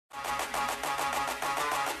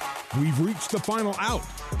We've reached the final out.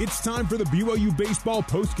 It's time for the BYU Baseball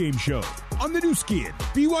Postgame Show on the new skin,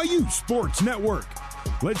 BYU Sports Network.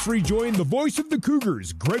 Let's rejoin the voice of the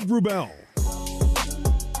Cougars, Greg Wrubell.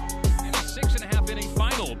 And a 6.5-inning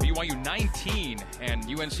final, BYU 19 and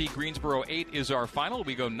UNC Greensboro 8 is our final.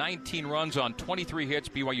 We go 19 runs on 23 hits,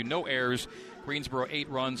 BYU no errors. Greensboro 8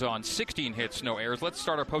 runs on 16 hits, no errors. Let's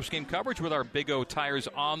start our postgame coverage with our Big O Tires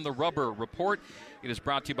on the Rubber report. It is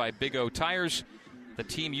brought to you by Big O Tires, the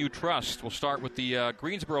team you trust. We'll start with the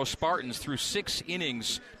Greensboro Spartans through 6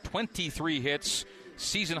 innings, 23 hits.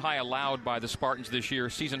 Season high allowed by the Spartans this year.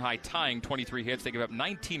 Season high tying 23 hits. They give up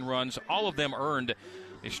 19 runs, all of them earned.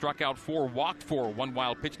 They struck out 4, walked 4, 1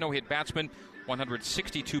 wild pitch, no hit batsman,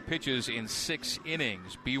 162 pitches in 6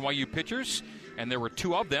 innings. BYU pitchers, and there were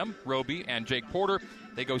 2 of them, Roby and Jake Porter.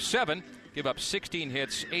 They go 7, give up 16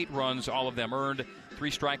 hits, 8 runs, all of them earned. 3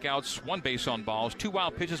 strikeouts, 1 base on balls, 2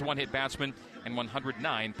 wild pitches, 1 hit batsman, and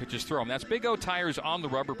 109 pitches thrown. That's Big O Tires on the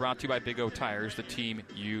Rubber, brought to you by Big O Tires, the team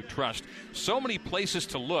you trust. So many places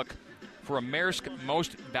to look for a Maersk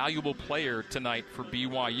Most Valuable Player tonight for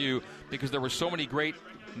BYU because there were so many great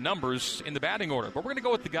numbers in the batting order. But we're going to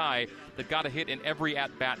go with the guy that got a hit in every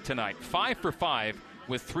at-bat tonight. 5 for 5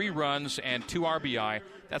 with 3 runs and 2 RBI.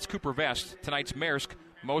 That's Cooper Vest, tonight's Maersk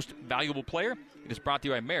Most Valuable Player. It is brought to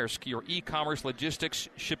you by Maersk, your e-commerce logistics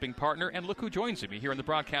shipping partner. And look who joins me here in the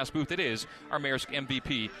broadcast booth. It is our Maersk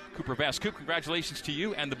MVP, Cooper Vest. Coop, congratulations to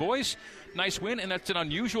you and the boys. Nice win, and that's an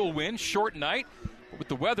unusual win, short night. But with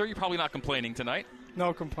the weather, you're probably not complaining tonight.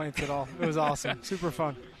 No complaints at all. It was awesome. Super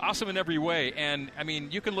fun. Awesome in every way. And, I mean,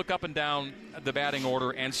 you can look up and down the batting order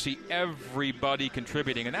and see everybody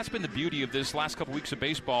contributing. And that's been the beauty of this last couple weeks of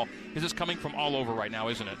baseball, is it's coming from all over right now,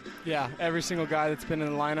 isn't it? Yeah, every single guy that's been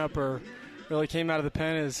in the lineup or really came out of the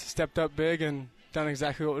pen has stepped up big and done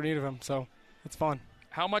exactly what we need of him. So it's fun.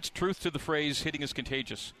 How much truth to the phrase, hitting is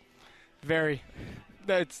contagious? Very.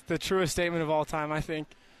 That's the truest statement of all time, I think.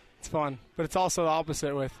 It's fun. But it's also the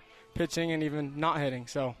opposite with pitching and even not hitting.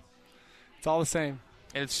 So it's all the same.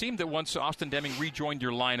 And it seemed that once Austin Deming rejoined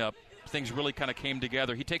your lineup, things really kind of came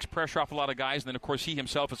together. He takes pressure off a lot of guys, and then, of course, he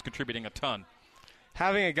himself is contributing a ton.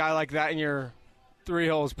 Having a guy like that in your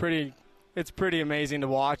 3-hole is pretty amazing to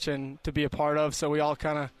watch and to be a part of. So we all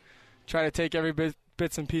kind of try to take every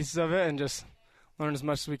bits and pieces of it and just learn as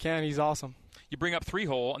much as we can. He's awesome. You bring up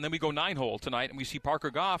 3-hole, and then we go 9-hole tonight, and we see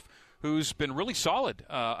Parker Goff, who's been really solid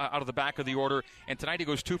out of the back of the order. And tonight he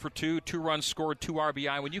goes 2 for 2, 2 runs scored, 2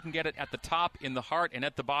 RBI. When you can get it at the top, in the heart, and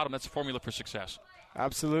at the bottom, that's a formula for success.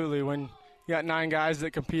 Absolutely. When you got 9 guys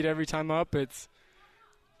that compete every time up, it's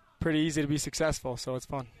pretty easy to be successful, so it's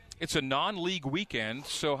fun. It's a non-league weekend,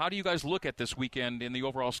 so how do you guys look at this weekend in the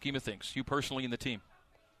overall scheme of things, you personally and the team?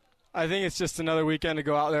 I think it's just another weekend to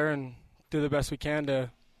go out there and do the best we can to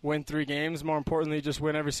win 3 games. More importantly, just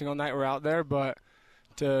win every single night we're out there, but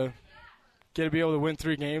to be able to win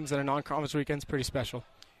 3 games in a non-conference weekend is pretty special.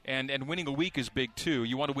 And winning a week is big, too.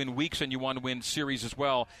 You want to win weeks and you want to win series as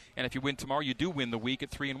well. And if you win tomorrow, you do win the week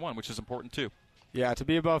at 3-1, which is important, too. Yeah, to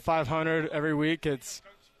be above 500 every week, it's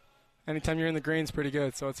anytime you're in the green's pretty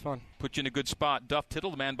good, so it's fun. Put you in a good spot. Duff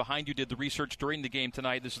Tittle, the man behind you, did the research during the game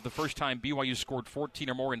tonight. This is the first time BYU scored 14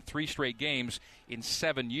 or more in 3 straight games in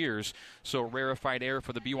 7 years. So rarefied air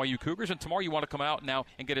for the BYU Cougars. And tomorrow you want to come out now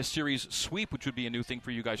and get a series sweep, which would be a new thing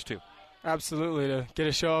for you guys, too. Absolutely. To get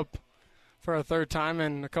a show up for a 3rd time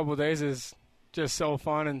in a couple of days is just so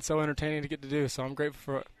fun and so entertaining to get to do, so I'm grateful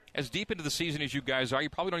for it. As deep into the season as you guys are, you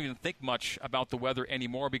probably don't even think much about the weather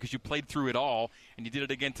anymore because you played through it all, and you did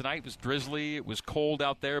it again tonight. It was drizzly, it was cold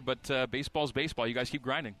out there, but baseball's baseball. You guys keep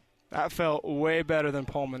grinding. That felt way better than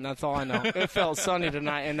Pullman, that's all I know. It felt sunny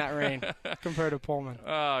tonight in that rain compared to Pullman.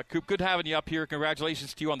 Coop, good having you up here.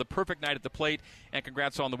 Congratulations to you on the perfect night at the plate, and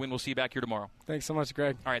congrats on the win. We'll see you back here tomorrow. Thanks so much,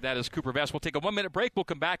 Greg. All right, that is Cooper Vest. We'll take a 1-minute break. We'll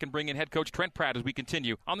come back and bring in head coach Trent Pratt as we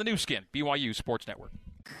continue on the new skin, BYU Sports Network.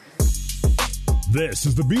 This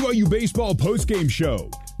is the BYU Baseball Postgame Show.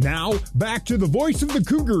 Now, back to the voice of the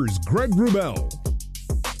Cougars, Greg Wrubell.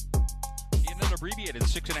 In an abbreviated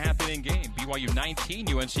 6.5-inning game, BYU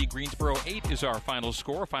 19, UNC Greensboro 8 is our final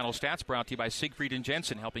score. Final stats brought to you by Siegfried and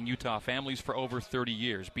Jensen, helping Utah families for over 30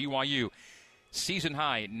 years. BYU, season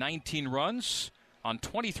high, 19 runs on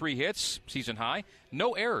 23 hits, season high.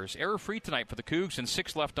 No errors, error-free tonight for the Cougs, and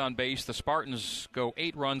 6 left on base. The Spartans go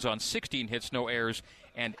 8 runs on 16 hits, no errors,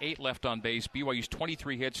 and 8 left on base. BYU's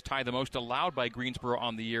 23 hits tie the most allowed by Greensboro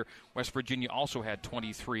on the year. West Virginia also had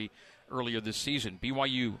 23 earlier this season.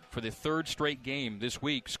 BYU, for the 3rd straight game this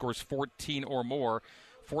week, scores 14 or more.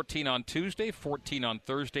 14 on Tuesday, 14 on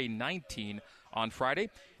Thursday, 19 on Friday.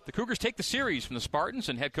 The Cougars take the series from the Spartans,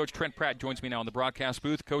 and head coach Trent Pratt joins me now in the broadcast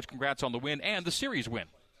booth. Coach, congrats on the win and the series win.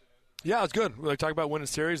 Yeah, it's good. We talk about winning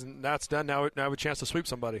series, and that's done. Now we have a chance to sweep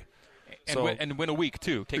somebody. And win a week,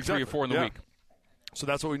 too. Take exactly. 3 or 4 in the week. So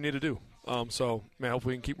that's what we need to do. Hopefully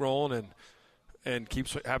we can keep rolling and keep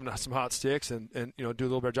having some hot sticks and do a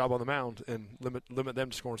little better job on the mound and limit them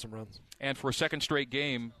to scoring some runs. And for a second straight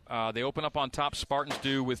game, they open up on top. Spartans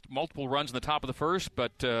do with multiple runs in the top of the first,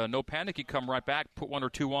 but no panic. You come right back, put 1 or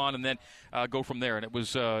 2 on, and then go from there. And it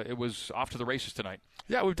was off to the races tonight.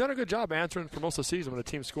 Yeah, we've done a good job answering for most of the season when a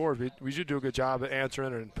team scores. We usually do a good job at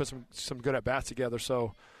answering and put some good at bats together.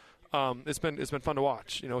 So it's been fun to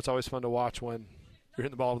watch. It's always fun to watch when you're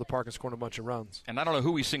hitting the ball over the park and scoring a bunch of runs. And I don't know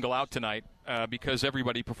who we single out tonight because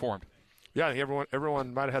everybody performed. Yeah, I think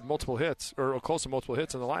everyone might have had multiple hits or close to multiple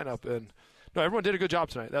hits in the lineup. And no, everyone did a good job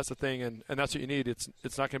tonight. That's the thing, and that's what you need. It's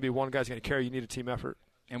not going to be one guy's going to carry. You need a team effort.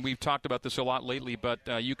 And we've talked about this a lot lately, but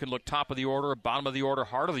you can look top of the order, bottom of the order,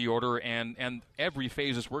 heart of the order, and every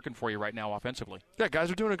phase is working for you right now offensively. Yeah, guys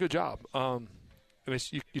are doing a good job.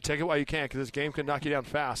 You take it while you can because this game can knock you down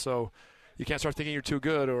fast. So you can't start thinking you're too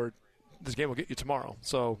good or this game will get you tomorrow.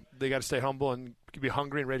 So they got to stay humble and be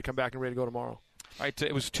hungry and ready to come back and ready to go tomorrow. All right,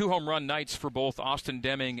 it was 2 home run nights for both Austin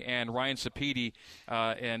Deming and Ryan Sapedi,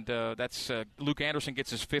 and that's Luke Anderson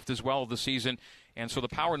gets his 5th as well of the season. And so the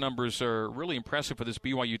power numbers are really impressive for this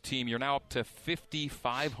BYU team. You're now up to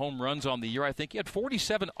 55 home runs on the year. I think you had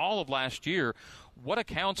 47 all of last year. What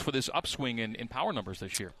accounts for this upswing in power numbers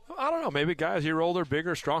this year? I don't know. Maybe guys year older,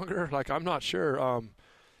 bigger, stronger. I'm not sure.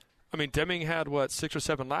 Deming had, 6 or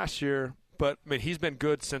 7 last year, but, he's been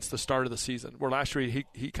good since the start of the season, where last year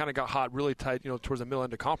he kind of got hot really tight, towards the middle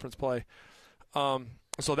end of conference play.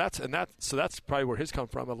 So that's probably where his come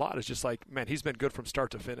from a lot. It's just he's been good from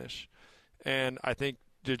start to finish. And I think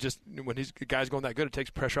just when guys going that good, it takes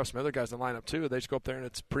pressure off some other guys in the lineup, too. They just go up there, and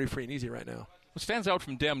it's pretty free and easy right now. What stands out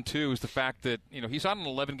from Dem, too, is the fact that, he's on an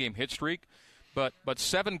 11-game hit streak. But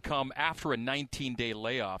 7 come after a 19-day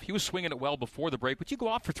layoff. He was swinging it well before the break, but you go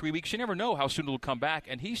off for 3 weeks, you never know how soon it'll come back.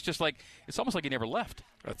 And he's just it's almost like he never left.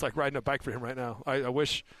 It's like riding a bike for him right now. I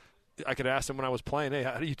wish I could ask him when I was playing, hey,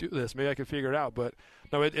 how do you do this? Maybe I could figure it out. But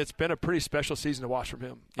no, it's been a pretty special season to watch from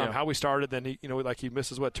him. How we started, then he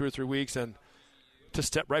misses 2 or 3 weeks, and to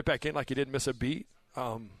step right back in like he didn't miss a beat.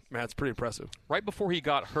 It's pretty impressive. Right before he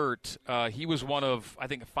got hurt, he was one of, I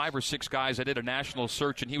think, 5 or 6 guys. I did a national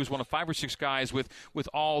search, and he was one of 5 or 6 guys with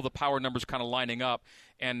all the power numbers kind of lining up.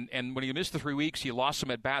 And when he missed the 3 weeks, he lost some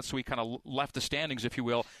at-bats, so he kind of left the standings, if you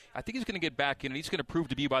will. I think he's going to get back in, and he's going to prove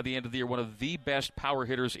to be, by the end of the year, one of the best power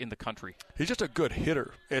hitters in the country. He's just a good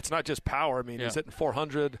hitter. It's not just power. He's hitting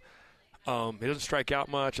 400. He doesn't strike out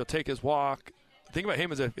much. He'll take his walk. The thing about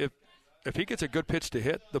him is if he gets a good pitch to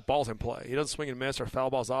hit, the ball's in play. He doesn't swing and miss or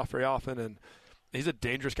foul balls off very often, and he's a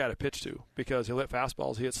dangerous guy to pitch to because he'll hit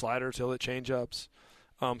fastballs, he'll hit sliders, he'll hit changeups.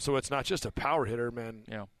 So it's not just a power hitter, man.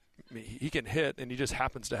 Yeah. He can hit, and he just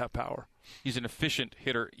happens to have power. He's an efficient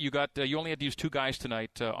hitter. You only had to use 2 guys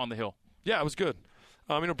tonight on the hill. Yeah, it was good.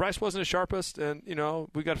 Bryce wasn't his sharpest, and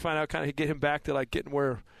we got to find out kind of get him back to getting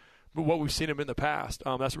what we've seen him in the past.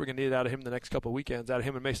 That's what we're gonna need out of him the next couple of weekends, out of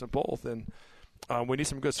him and Mason both, and. We need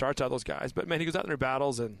some good starts out of those guys. But, man, he goes out there in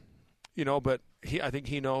battles, and, but I think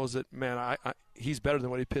he knows that, man, he's better than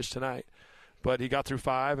what he pitched tonight. But he got through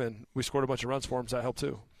 5, and we scored a bunch of runs for him, so that helped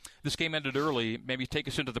too. This game ended early. Maybe take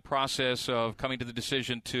us into the process of coming to the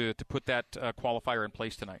decision to put that qualifier in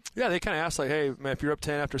place tonight. Yeah, they kind of asked, hey, man, if you're up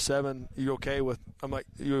 10 after 7, you okay with – I'm like,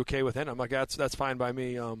 you okay with it? I'm like, that's fine by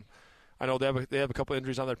me. I know they have a couple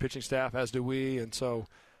injuries on their pitching staff, as do we, and so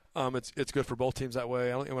 – it's good for both teams that way.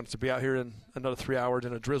 I don't want it to be out here in another 3 hours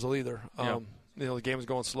in a drizzle either. The game is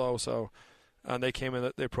going slow, so they came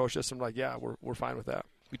in, they approached us, and I'm like, yeah, we're fine with that.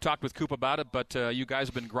 We talked with Coop about it, but you guys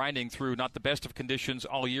have been grinding through not the best of conditions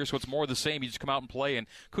all year, so it's more of the same. You just come out and play, and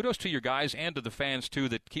kudos to your guys and to the fans too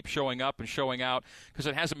that keep showing up and showing out because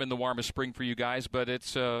it hasn't been the warmest spring for you guys, but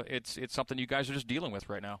it's something you guys are just dealing with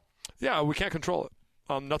right now. Yeah, we can't control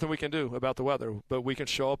it. Nothing we can do about the weather, but we can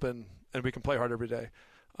show up and we can play hard every day.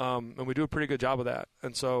 And we do a pretty good job of that.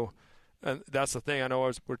 And that's the thing. I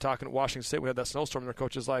know we're talking at Washington State. We had that snowstorm, and our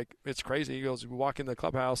coach is like, it's crazy. He goes, we walk in the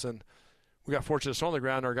clubhouse, and we got fortunate snow on the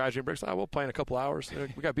ground. Our guys, bricks, we'll play in a couple hours.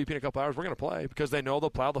 We got BP in a couple hours. We're going to play because they know they'll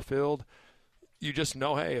plow the field. You just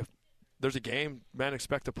know, hey, if there's a game, man,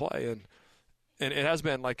 expect to play. And it has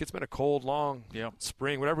been it's been a cold, long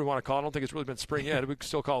spring, whatever we want to call it. I don't think it's really been spring yet. We can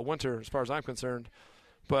still call it winter as far as I'm concerned.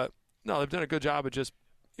 But, no, they've done a good job of just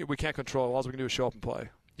we can't control it. All we can do is show up and play.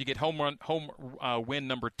 You get home win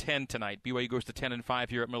number 10 tonight. BYU goes to 10-5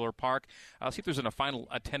 here at Miller Park. I'll see if there's a final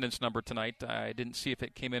attendance number tonight. I didn't see if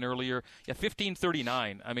it came in earlier. Yeah,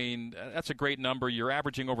 1539. I mean, that's a great number. You're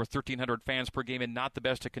averaging over 1,300 fans per game and not the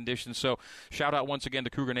best of conditions. So shout out once again to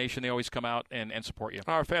Cougar Nation. They always come out and support you.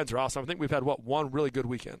 Our fans are awesome. I think we've had, one really good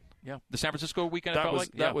weekend. Yeah, the San Francisco weekend.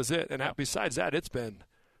 That was it. And besides that, it's been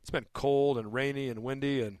cold and rainy and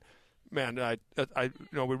windy, and man,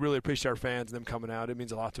 we really appreciate our fans and them coming out. It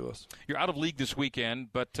means a lot to us. You're out of league this weekend,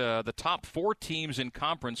 but the top 4 teams in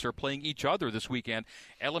conference are playing each other this weekend.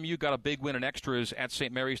 LMU got a big win in extras at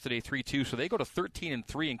St. Mary's today, 3-2, so they go to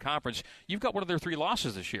 13-3 in conference. You've got one of their 3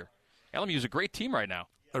 losses this year. LMU is a great team right now.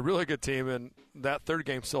 A really good team, and that third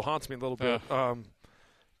game still haunts me a little bit.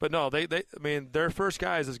 But no, their first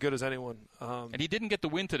guy is as good as anyone. And he didn't get the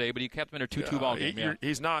win today, but he kept him in a 2-2 ball game.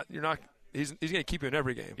 He's going to keep you in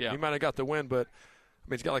every game. Yeah. He might have got the win, but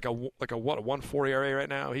he's got like a 1.40 ERA right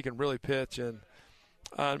now. He can really pitch, and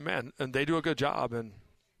they do a good job. And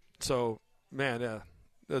so,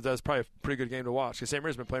 that's probably a pretty good game to watch. Because St.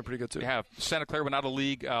 Mary's been playing pretty good, too. Yeah, Santa Clara went out of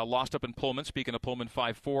league, lost up in Pullman. Speaking of Pullman,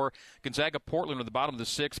 5-4. Gonzaga, Portland are the bottom of the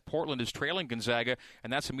 6th. Portland is trailing Gonzaga,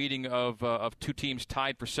 and that's a meeting of 2 teams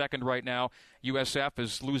tied for second right now. USF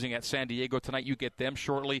is losing at San Diego tonight. You get them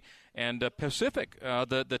shortly. And Pacific,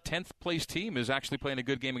 the 10th place team, is actually playing a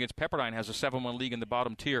good game against Pepperdine, has a 7-1 league in the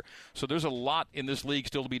bottom tier. So there's a lot in this league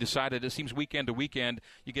still to be decided. It seems weekend to weekend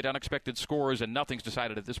you get unexpected scores, and nothing's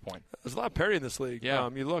decided at this point. There's a lot of parity in this league. Yeah.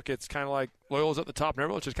 You look, it's kind of like Loyola's at the top, and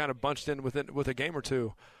everyone's just kind of bunched in with a game or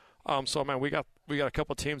two. We got a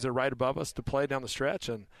couple teams that are right above us to play down the stretch,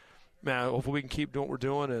 and hopefully we can keep doing what we're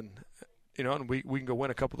doing, and we can go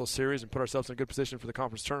win a couple of those series and put ourselves in a good position for the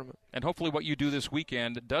conference tournament. And hopefully what you do this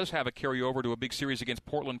weekend does have a carryover to a big series against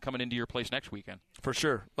Portland coming into your place next weekend. For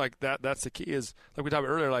sure. That's the key is, like we talked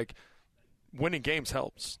about earlier, winning games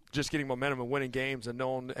helps. Just getting momentum and winning games and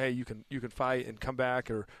knowing, hey, you can fight and come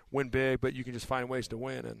back or win big, but you can just find ways to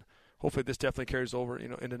win. And hopefully this definitely carries over,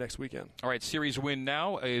 into next weekend. All right, series win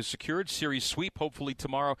now is secured. Series sweep hopefully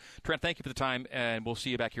tomorrow. Trent, thank you for the time, and we'll see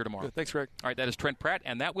you back here tomorrow. Good. Thanks, Greg. All right, that is Trent Pratt,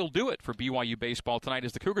 and that will do it for BYU baseball tonight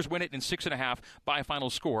as the Cougars win it in 6.5 by a final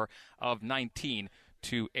score of 19-8.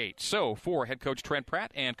 So, for head coach Trent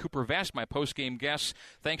Pratt and Cooper Vest, my post-game guests,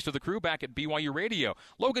 thanks to the crew back at BYU Radio.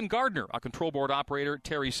 Logan Gardner, our control board operator.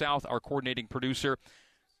 Terry South, our coordinating producer.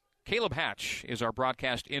 Caleb Hatch is our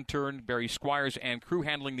broadcast intern, Barry Squires and crew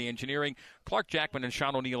handling the engineering, Clark Jackman and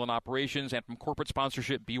Sean O'Neill in operations, and from corporate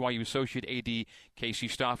sponsorship, BYU Associate AD Casey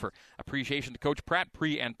Stauffer. Appreciation to Coach Pratt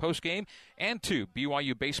pre- and postgame, and to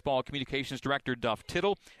BYU Baseball Communications Director Duff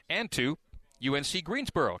Tittle, and to UNC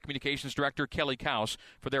Greensboro Communications Director Kelly Kaus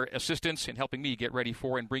for their assistance in helping me get ready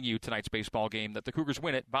for and bring you tonight's baseball game that the Cougars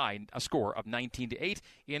win it by a score of 19-8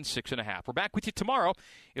 in 6.5. We're back with you tomorrow.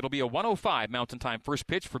 It'll be a 1:05 Mountain Time first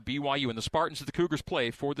pitch for BYU and the Spartans as the Cougars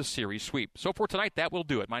play for the series sweep. So for tonight, that will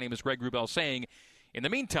do it. My name is Greg Wrubell saying, in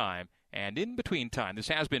the meantime and in between time, this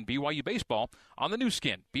has been BYU Baseball on the new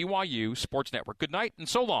skin, BYU Sports Network. Good night and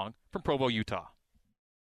so long from Provo, Utah.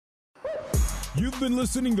 You've been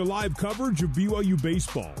listening to live coverage of BYU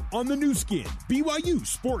Baseball on the new skin, BYU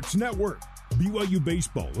Sports Network. BYU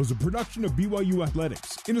Baseball is a production of BYU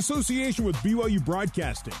Athletics in association with BYU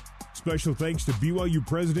Broadcasting. Special thanks to BYU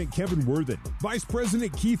President Kevin Worthen, Vice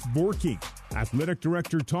President Keith Vorking, Athletic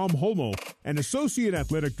Director Tom Holmo, and Associate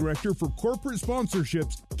Athletic Director for Corporate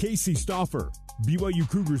Sponsorships, Casey Stauffer. BYU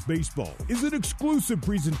Cougars Baseball is an exclusive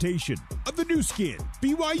presentation of the new skin,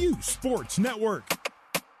 BYU Sports Network.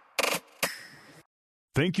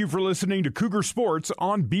 Thank you for listening to Cougar Sports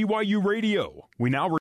on BYU Radio. We now